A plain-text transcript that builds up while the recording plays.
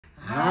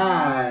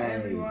Hi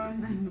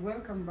everyone, and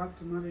welcome back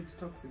to Marriage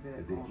Talks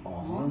with the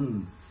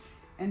Ons.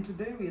 And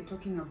today we are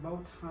talking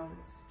about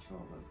house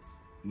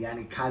chores.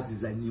 Yani kazi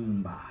za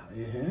nyumba.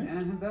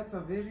 And that's a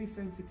very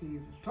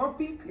sensitive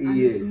topic, and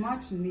it's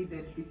much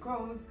needed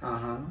because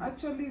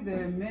actually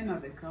the men are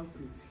the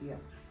culprits here,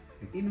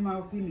 in my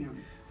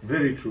opinion.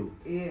 Very true.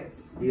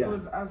 Yes,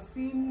 because I've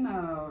seen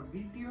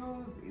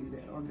videos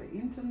on the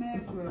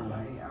internet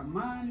whereby a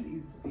man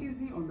is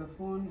busy on the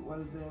phone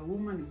while the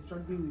woman is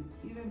struggling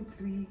with even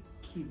 3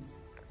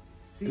 kids.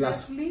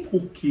 Seriously?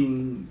 Plus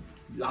cooking,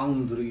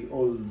 laundry,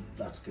 all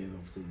that kind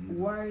of thing.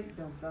 Why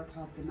does that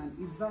happen, and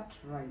is that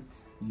right?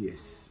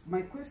 Yes.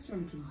 My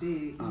question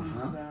today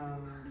is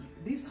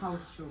these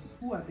house chores,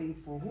 who are they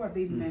for? Who are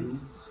they meant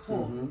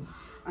for?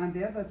 And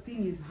the other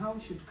thing is, how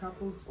should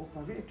couples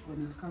operate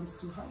when it comes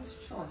to house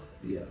chores?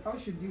 How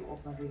should you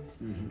operate?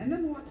 And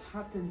then what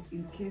happens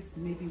in case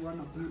maybe one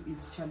of you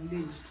is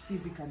challenged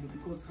physically,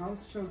 because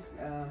house chores,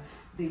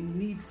 they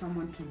need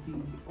someone to be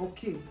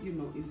okay, you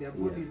know, in their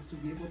bodies to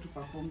be able to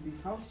perform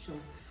these house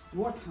chores.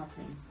 What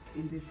happens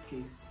in this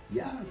case?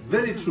 Yeah,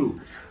 very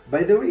true.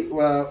 By the way,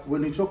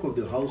 when you talk of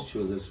the house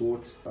chores, that's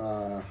what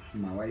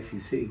my wife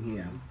is saying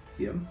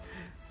here,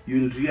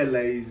 you'll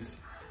realize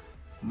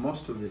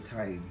most of the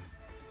time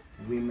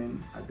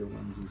women are the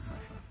ones who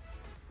suffer.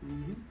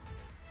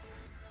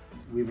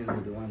 Women are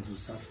the ones who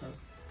suffer.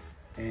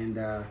 And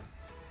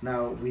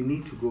now we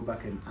need to go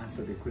back and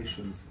answer the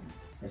questions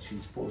that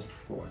she's posed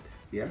forward.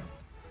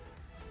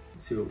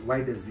 So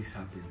why does this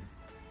happen?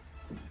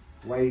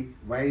 Why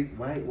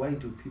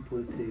do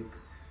people take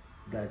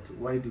that?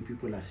 Why do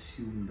people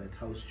assume that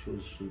house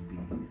chores should be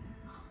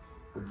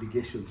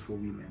obligations for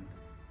women?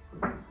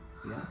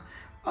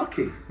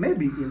 Okay,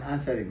 maybe in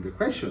answering the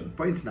question,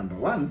 point number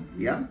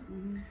 1,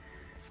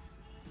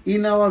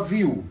 in our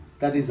view,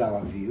 that is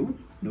our view,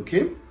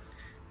 okay,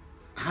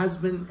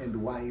 husband and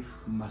wife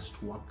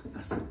must work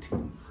as a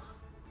team.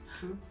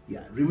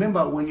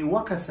 Remember, when you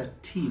work as a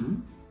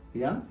team,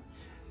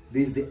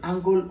 there's the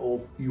angle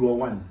of you are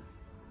one.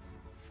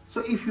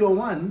 So if you are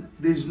one,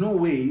 there's no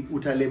way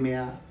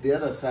utalemea the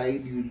other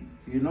side,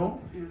 you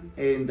know,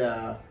 and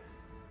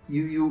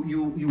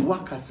you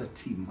work as a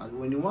team. And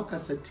when you work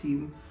as a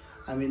team,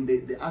 I mean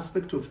the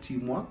aspect of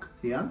teamwork,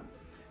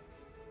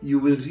 you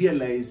will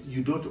realize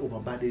you don't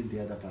overburden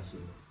the other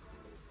person.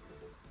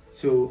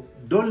 So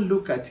don't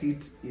look at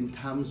it in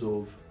terms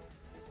of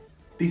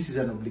this is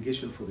an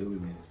obligation for the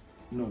women.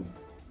 No.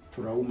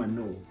 For a woman,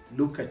 no.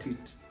 Look at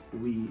it,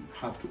 we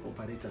have to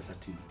operate as a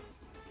team.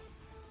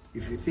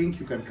 If you think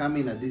you can come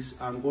in at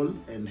this angle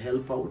and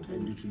help out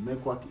and it will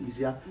make work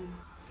easier,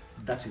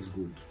 that is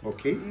good.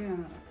 Okay?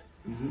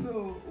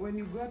 So when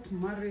you got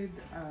married,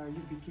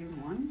 you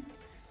became one,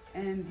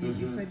 and you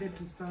decided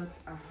to start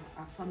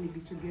a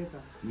family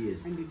together.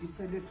 Yes. And you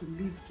decided to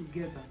live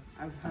together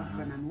as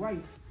husband and wife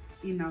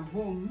in a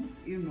home,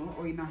 you know,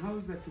 or in a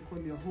house that you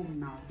call your home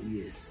now.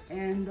 Yes.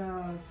 And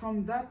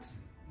from that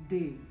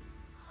day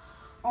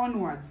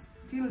onwards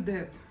till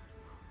death,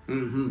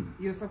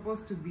 you're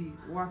supposed to be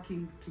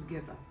working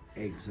together.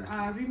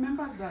 Exactly.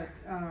 Remember that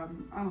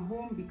a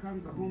home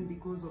becomes a home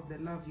because of the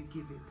love you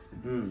give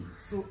it.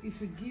 So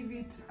if you give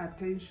it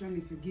attention,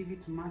 if you give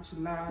it much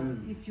love,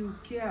 if you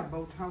care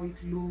about how it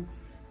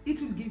looks, it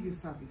will give you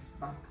service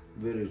back.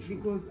 Very true.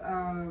 Because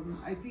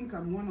I think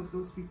I'm one of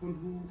those people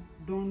who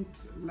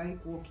don't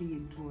like walking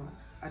into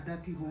a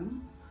dirty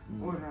home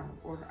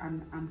or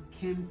an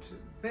unkempt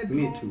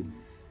bedroom. Me too.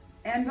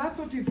 And that's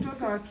what we've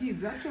taught our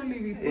kids.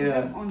 Actually, we put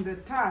them on the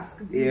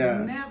task. They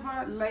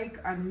never like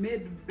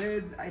unmade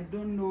beds, I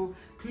don't know,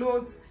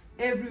 clothes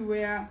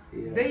everywhere.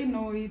 They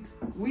know it.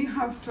 We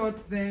have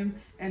taught them,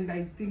 and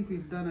I think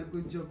we've done a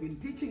good job in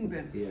teaching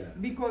them.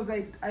 Because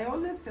I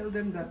always tell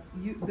them that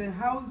the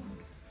house,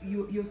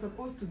 you're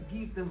supposed to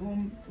give the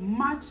home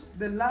much,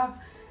 the love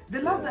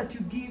that you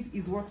give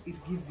is what it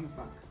gives you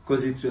back.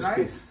 Because it's your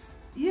space.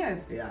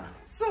 Yes.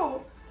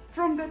 So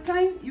from the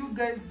time you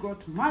guys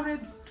got married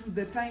to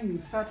the time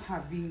you start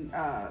having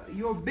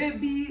your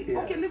baby,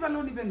 okay, leave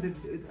alone even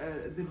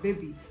the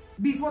baby,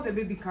 before the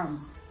baby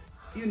comes,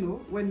 you know,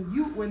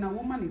 when a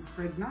woman is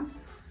pregnant,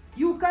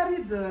 you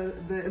carry the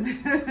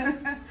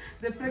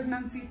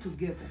pregnancy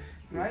together,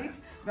 right?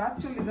 But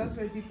actually, that's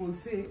why people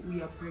say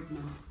we are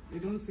pregnant. They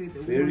don't say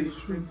the woman is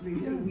pregnant. They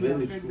say we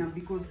are pregnant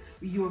because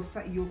you're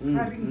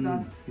carrying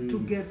that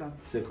together.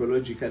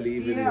 Psychologically,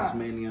 even as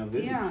many are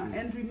very true.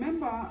 And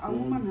remember, a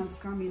woman has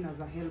come in as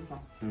a helper.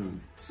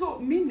 So,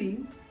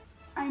 meaning,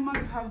 I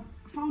must have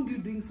found you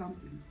doing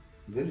something.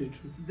 Very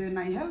true. Then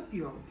I help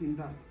you out in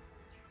that.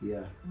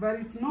 But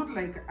it's not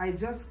like I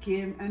just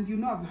came, and you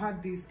know, I've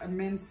had this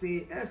men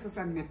say,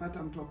 sasa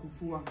nimepata mtu wa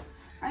kufua.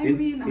 I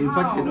mean, in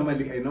fact, I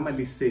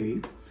normally say,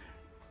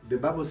 the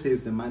Bible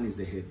says the man is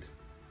the head.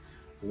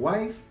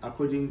 Wife,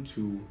 according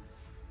to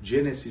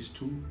Genesis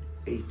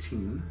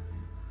 2:18,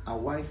 a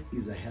wife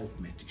is a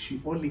helpmate.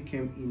 She only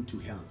came in to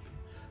help.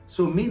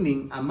 So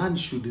meaning a man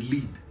should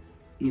lead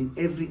in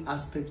every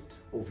aspect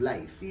of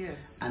life.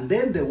 And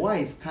then the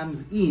wife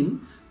comes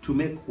in to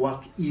make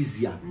work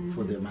easier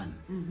for the man.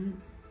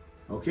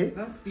 Okay?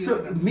 That's the so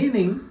other.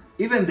 Meaning,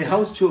 even the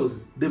house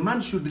chores, the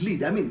man should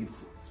lead. I mean,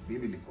 it's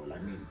biblical. I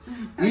mean,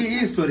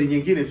 hii story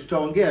nyingine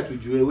tutaongea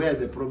tujue where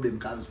the problem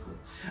comes from.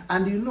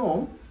 And you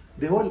know,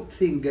 the whole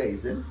thing,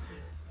 guys,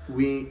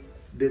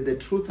 the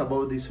truth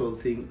about this whole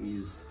thing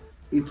is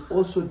it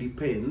also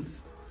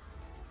depends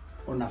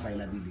on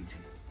availability.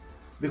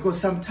 Because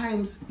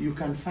sometimes you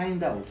can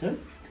find out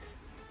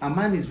a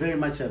man is very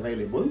much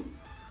available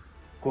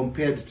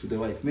compared to the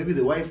wife. Maybe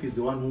the wife is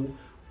the one who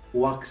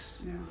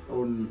works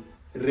on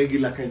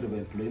regular kind of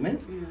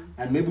employment,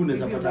 and maybe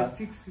unaweza pata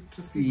 6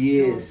 to 6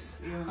 yes,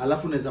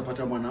 alafu unaweza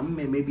pata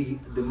mwanamume, maybe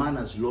the man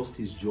has lost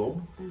his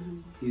job,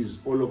 is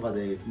all over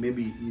the,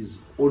 maybe is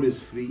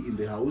always free in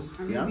the house,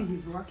 and maybe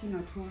he's working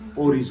at home,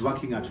 or he's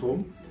working at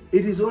home.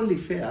 It is only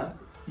fair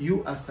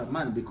you as a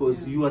man,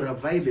 because you are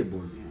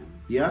available.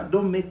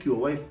 Don't make your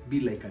wife be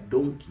like a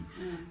donkey.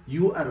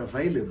 You are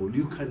available.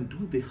 You can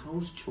do the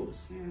house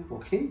chores.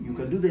 Okay, you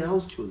can do the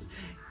house chores,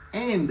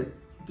 and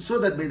so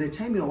that by the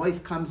time your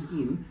wife comes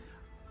in,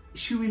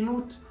 she will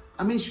not,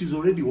 I mean, she's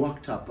already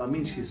worked up. I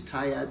mean, she's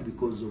tired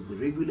because of the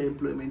regular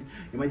employment.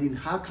 Imagine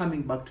her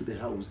coming back to the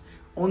house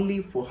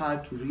only for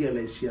her to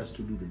realize she has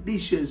to do the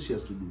dishes, she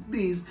has to do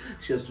this,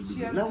 she has to do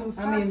that.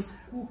 I mean,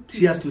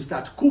 she has to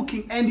start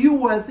cooking, and you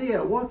were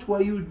there. What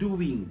were you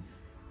doing?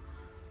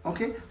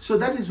 Okay, so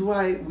that is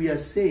why we are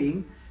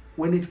saying,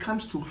 when it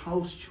comes to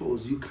house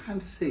chores, you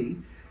can't say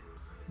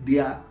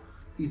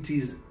it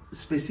is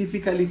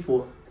specifically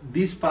for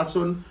this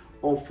person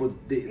or for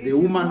the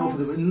woman of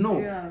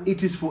the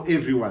it is for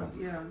everyone.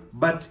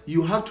 But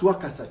you have to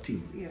work as a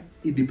team.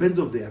 It depends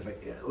on the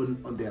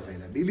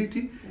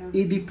availability.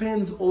 It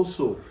depends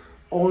also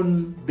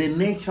on the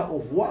nature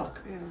of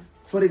work.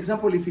 For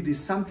example, if it is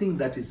something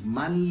that is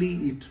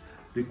manly, it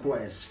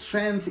requires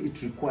strength,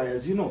 it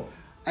requires, you know,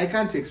 I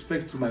can't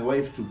expect my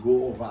wife to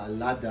go over a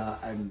ladder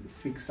and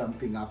fix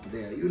something up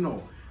there, you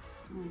know.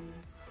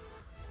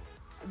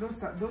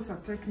 Those are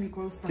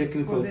technical stuff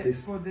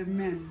for the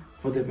men.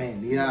 For the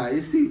men,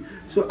 you see.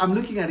 So I'm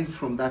looking at it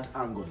from that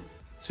angle.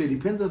 So it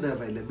depends on the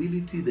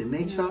availability, the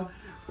nature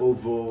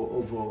of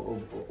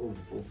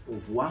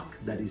work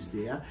that is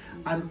there,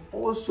 and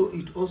also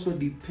it also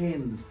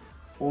depends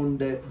on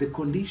the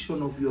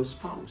condition of your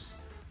spouse.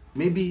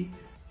 Maybe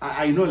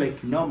I know,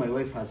 like now my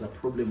wife has a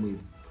problem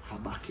with her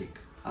backache.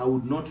 I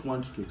would not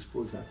want to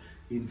expose her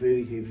in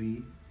very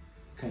heavy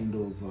kind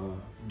of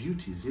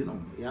duties, you know,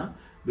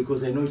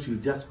 because I know it will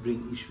just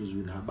bring issues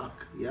with her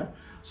back,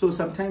 So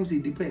sometimes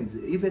it depends.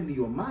 Even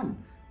your man,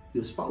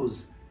 your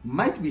spouse,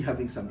 might be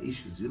having some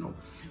issues, you know.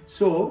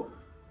 So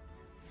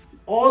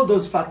all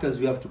those factors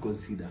we have to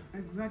consider.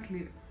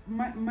 Exactly.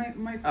 My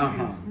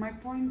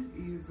point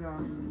is,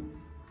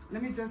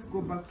 let me just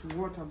go back to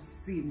what I've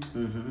seen,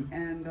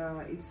 and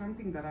it's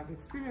something that I've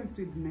experienced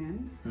with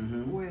men.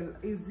 Well,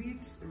 is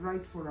it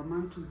right for a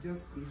man to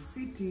just be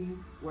sitting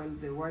while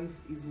the wife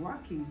is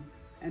working,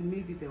 and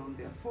maybe they're on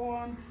their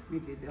phone,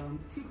 maybe they're on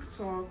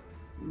TikTok?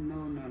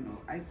 No.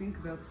 I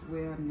think that's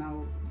where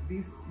now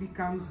this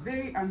becomes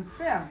very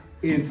unfair.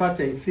 In fact,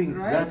 I think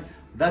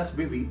that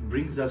maybe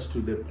brings us to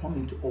the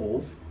point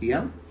of,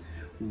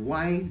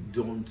 why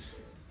don't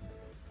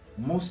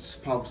most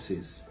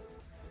spouses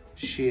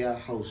share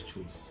house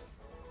chores?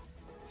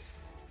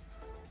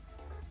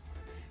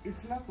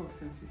 It's lack of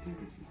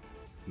sensitivity.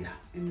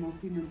 In my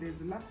opinion,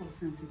 there's a lack of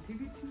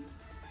sensitivity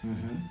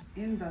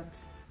in that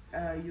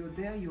you're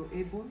there, you're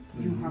able,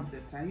 you have the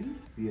time,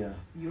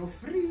 you're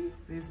free,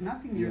 there's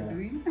nothing you're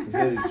doing.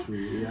 Very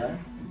true.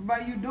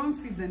 But you don't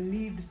see the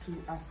need to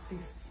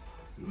assist.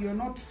 You're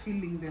not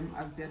feeling them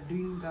as they're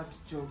doing that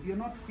job. You're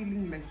not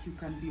feeling like you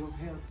can be of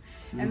help.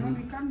 And when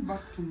we come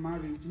back to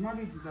marriage,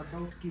 marriage is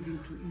about giving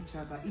to each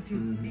other. It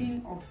is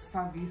being of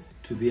service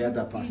to the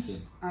other person.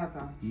 Each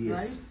other,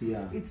 right?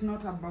 It's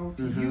not about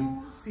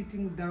you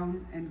sitting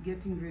down and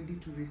getting ready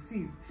to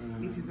receive.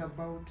 It is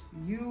about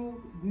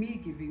me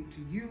giving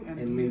to you,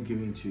 and me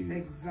giving to you.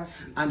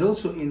 Exactly. And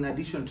also, in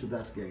addition to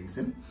that, guys,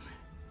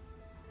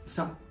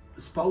 some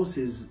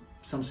spouses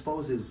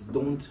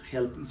don't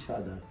help each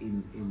other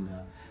in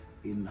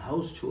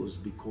house chores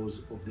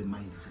because of the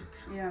mindset.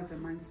 The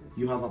mindset.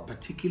 You have a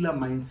particular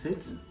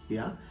mindset,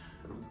 the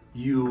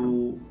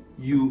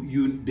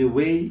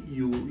way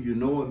you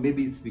know,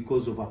 maybe it's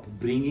because of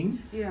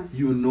upbringing.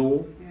 You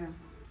know,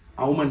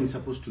 a woman is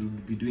supposed to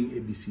be doing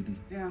ABCD.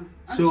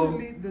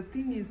 Actually, the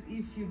thing is,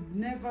 if you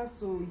never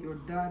saw your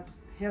dad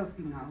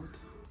helping out,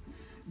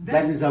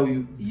 that is how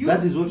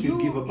that is what you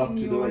give back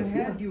to the wife. In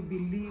your head, you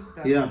believe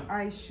that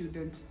I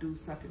shouldn't do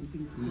certain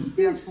things because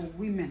they're for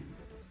women.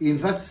 In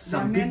fact,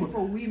 some people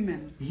for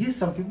women. Yes,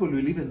 some people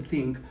will even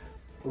think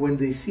when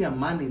they see a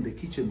man in the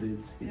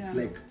kitchen, it's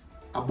like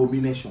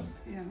abomination.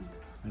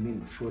 I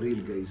mean, for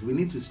real, guys, we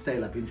need to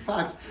style up. In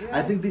fact,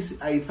 I think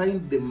I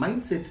find the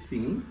mindset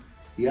thing,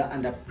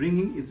 and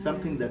upbringing, it's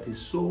something that is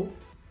so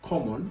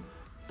common,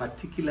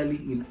 particularly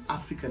in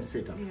African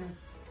setup.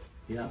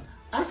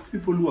 Ask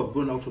people who have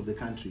gone out of the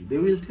country. They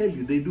will tell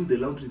you they do the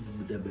laundry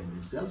by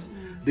themselves.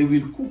 They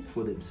will cook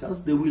for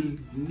themselves. They will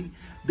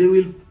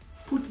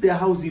put their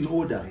house in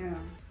order.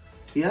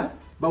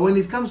 But when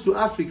it comes to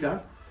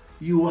Africa,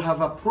 you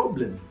have a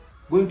problem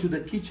going to the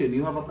kitchen.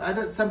 You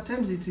have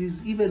sometimes it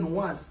is even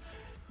worse.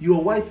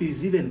 Your wife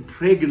is even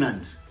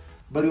pregnant,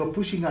 but you're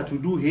pushing her to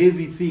do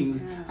heavy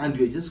things, and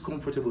you're just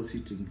comfortable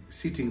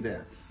sitting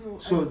there.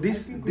 So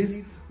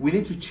we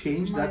need to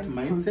change that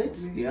mindset.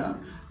 Yeah,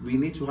 we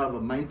need to have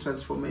a mind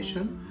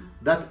transformation.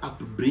 That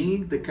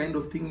upbringing, the kind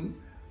of thing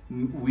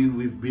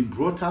we've been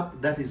brought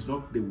up, that is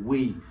not the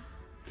way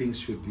things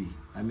should be.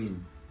 I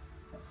mean,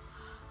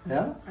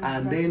 yeah. Exactly.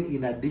 And then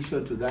in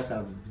addition to that,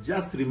 I've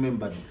just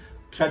remembered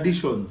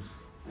traditions.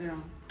 Yeah.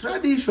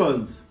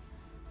 Traditions.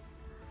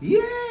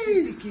 Yes.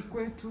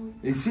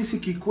 Sisi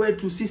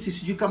kikwetu, sisi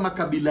sijui kama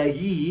kabila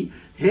hii,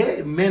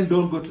 hey, men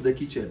don't go to the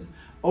kitchen.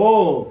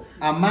 Oh,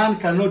 a man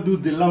cannot do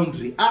the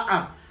laundry.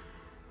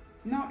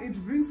 Now it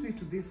brings me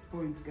to this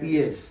point, guys.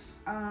 Yes.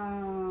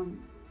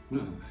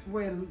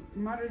 Well,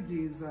 marriage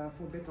is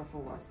for better, for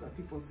worse, but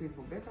people say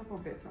for better, for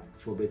better.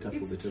 For better,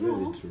 it's for better,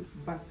 true, very true.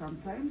 But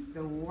sometimes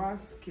the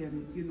worst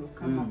can, you know,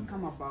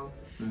 come about.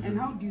 And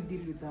how do you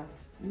deal with that?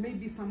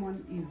 Maybe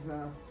someone is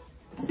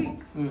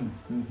sick.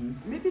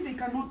 Maybe they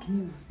cannot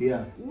move.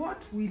 Yeah.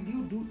 What will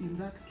you do in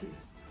that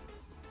case?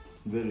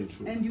 Very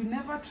true. And you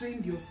never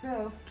trained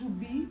yourself to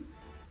be,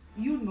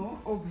 you know,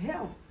 of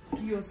help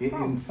to your spouse.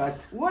 In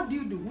fact, what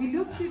do? Will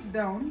you sit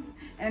down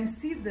and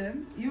see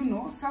them, you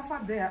know,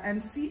 suffer there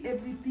and see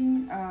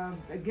everything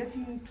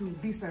getting to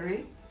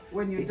disarray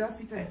when you just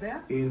sit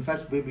there? In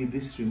fact, baby,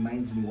 this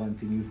reminds me one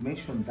thing. You've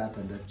mentioned that,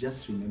 and I've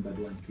just remembered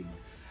one thing.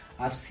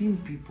 I've seen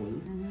people,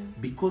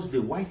 because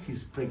the wife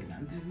is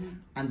pregnant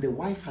and the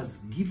wife has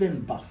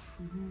given birth,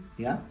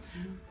 yeah?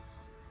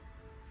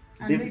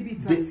 And maybe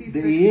it's a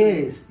C-section.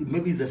 Yes,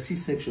 maybe it's a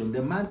C-section.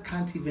 The man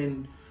can't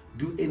even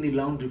do any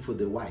laundry for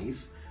the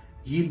wife.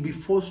 He'll be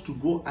forced to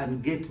go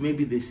and get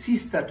maybe the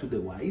sister to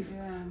the wife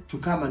to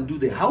come and do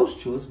the house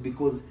chores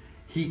because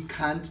he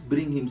can't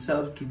bring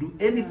himself to do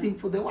anything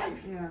for the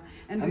wife. Yeah,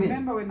 and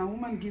remember when a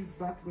woman gives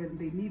birth, when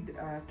they need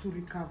to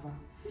recover,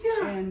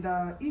 and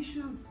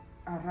issues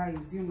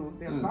arise, you know,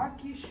 there are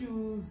back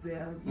issues,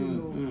 there are, you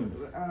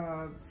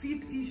know,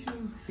 feet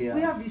issues.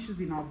 We have issues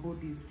in our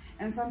bodies,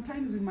 and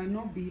sometimes we might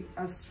not be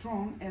as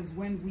strong as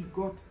when we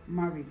got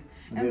married.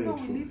 And so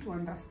we need to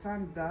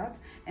understand that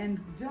and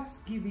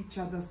just give each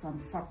other some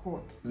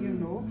support, you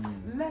know.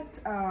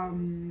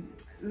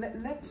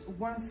 Let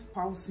one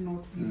spouse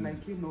not feel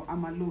like, you know,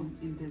 I'm alone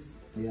in this.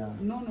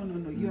 No.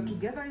 You're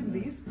together in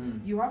this.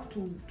 You have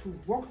to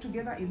work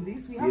together in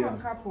this. We have a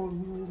couple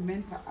who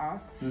mentor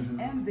us,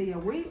 and they are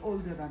way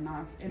older than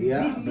us. And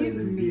believe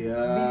me,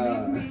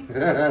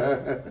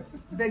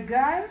 the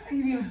guy,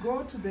 he will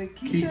go to the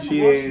kitchen,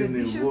 wash the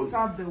dishes,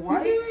 serve the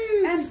wife,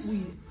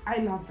 and I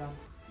love that.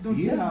 Don't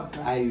you love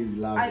that? I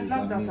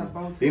love that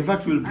about them. In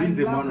fact, we'll bring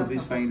them one of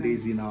these fine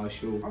days in our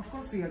show. Of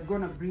course, we are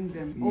going to bring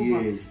them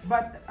over. Yes.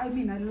 But, I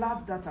mean, I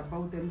love that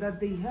about them, that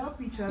they help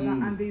each other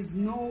and there's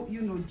no,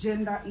 you know,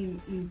 gender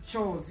in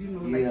chores, you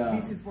know, like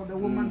this is for the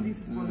woman,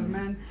 this is for the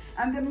man.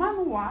 And the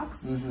man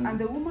works and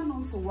the woman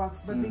also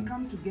works, but they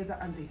come together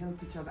and they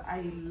help each other.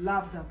 I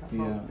love that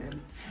about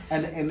them.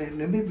 And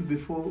maybe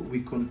before we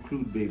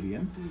conclude, baby,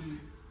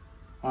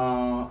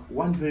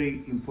 one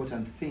very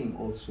important thing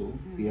also,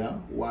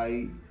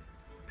 why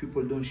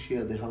people don't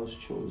share the house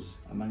chores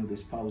among the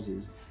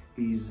spouses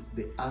is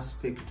the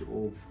aspect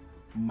of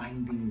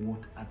minding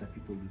what other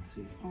people will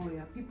say. Oh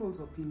yeah, people's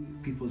opinion.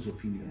 People's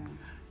opinion.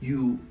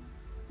 You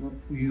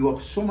are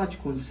so much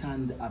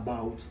concerned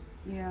about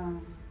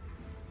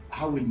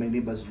how will my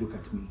neighbors look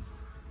at me?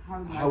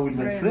 How will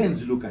my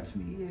friends look at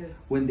me?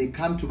 Yes. When they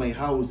come to my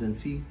house and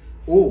see,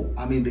 oh,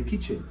 I'm in the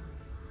kitchen,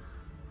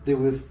 they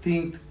will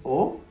think,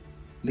 oh,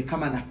 ni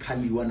kama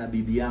nakaliwa na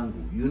bibi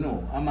yangu, you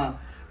know, ama,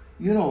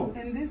 you know.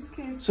 In this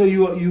case, so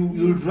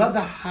you'll rather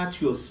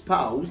hurt your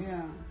spouse,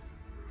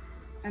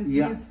 and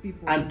please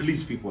people. And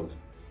please people.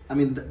 I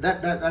mean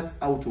that's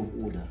out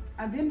of order.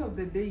 At the end of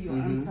the day, you're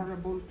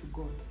answerable to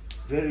God.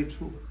 Very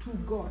true. To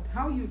God.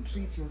 How you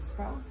treat your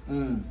spouse,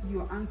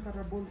 you're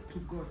answerable to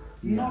God,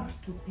 not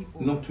to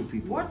people. Not to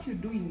people. What you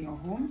do in your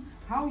home,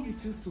 how you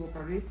choose to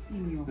operate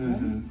in your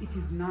home, it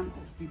is none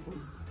of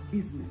people's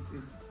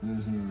businesses.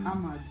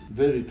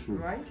 Very true.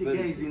 Right? Okay,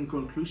 guys, in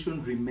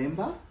conclusion,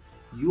 remember,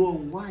 your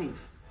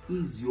wife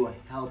is your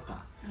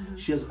helper.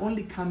 She has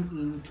only come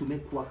in to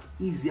make work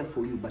easier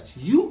for you, but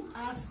you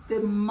as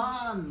the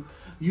man,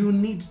 you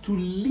need to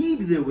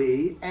lead the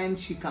way, and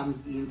she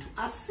comes in to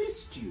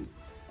assist you.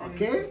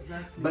 Okay?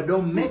 Exactly. But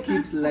don't make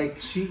it like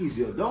she is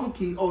your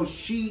donkey or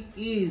she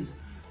is,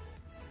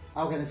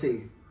 how can I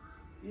say?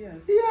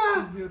 Yes.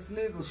 Yeah. She's your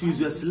slave or she's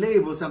your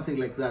slave or something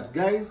like that.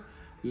 Guys,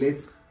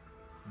 let's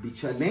be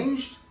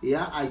challenged.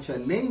 Yeah, I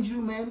challenge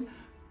you, men.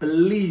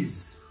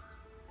 Please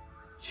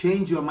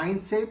change your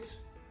mindset.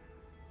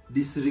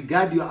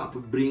 Disregard your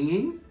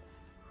upbringing.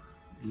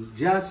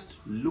 Just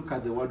look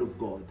at the word of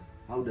God.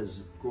 How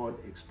does God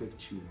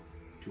expect you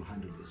to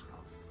handle your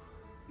spouse?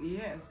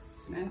 Yes.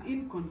 And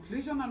in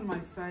conclusion on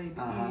my side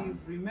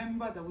is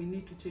remember that we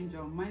need to change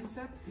our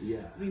mindset.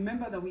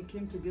 Remember that we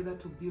came together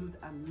to build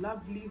a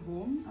lovely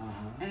home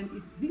and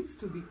it needs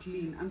to be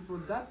clean. And for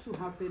that to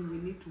happen, we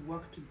need to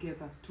work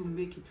together to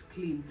make it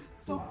clean.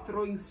 Stop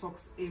throwing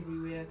socks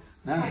everywhere.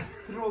 Stop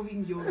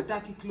throwing your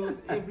dirty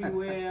clothes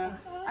everywhere.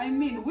 I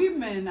mean,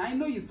 women, I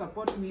know you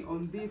support me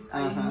on this.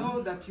 I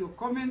know that your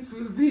comments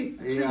will be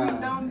streaming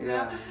down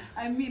there.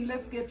 I mean,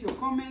 let's get your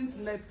comments.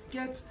 Let's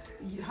get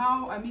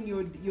how, I mean,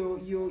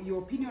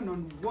 your opinion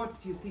on what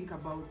you think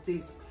about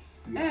this.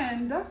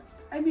 And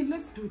I mean,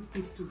 let's do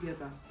this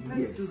together.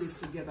 Let's do this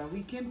together.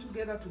 We came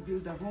together to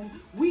build a home.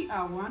 We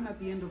are one at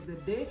the end of the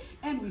day,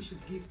 and we should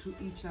give to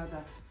each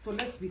other. So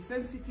let's be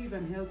sensitive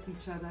and help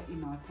each other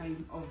in our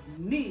time of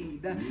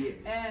need.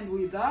 And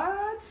with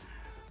that,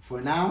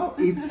 for now,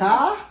 it's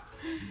a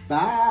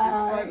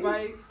bye.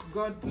 Bye-bye.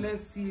 God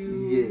bless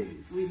you.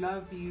 Yes. We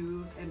love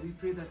you, and we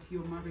pray that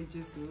your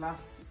marriages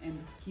last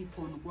and keep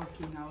on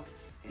working out.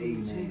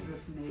 In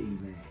Jesus' name.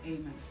 Amen.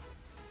 Amen.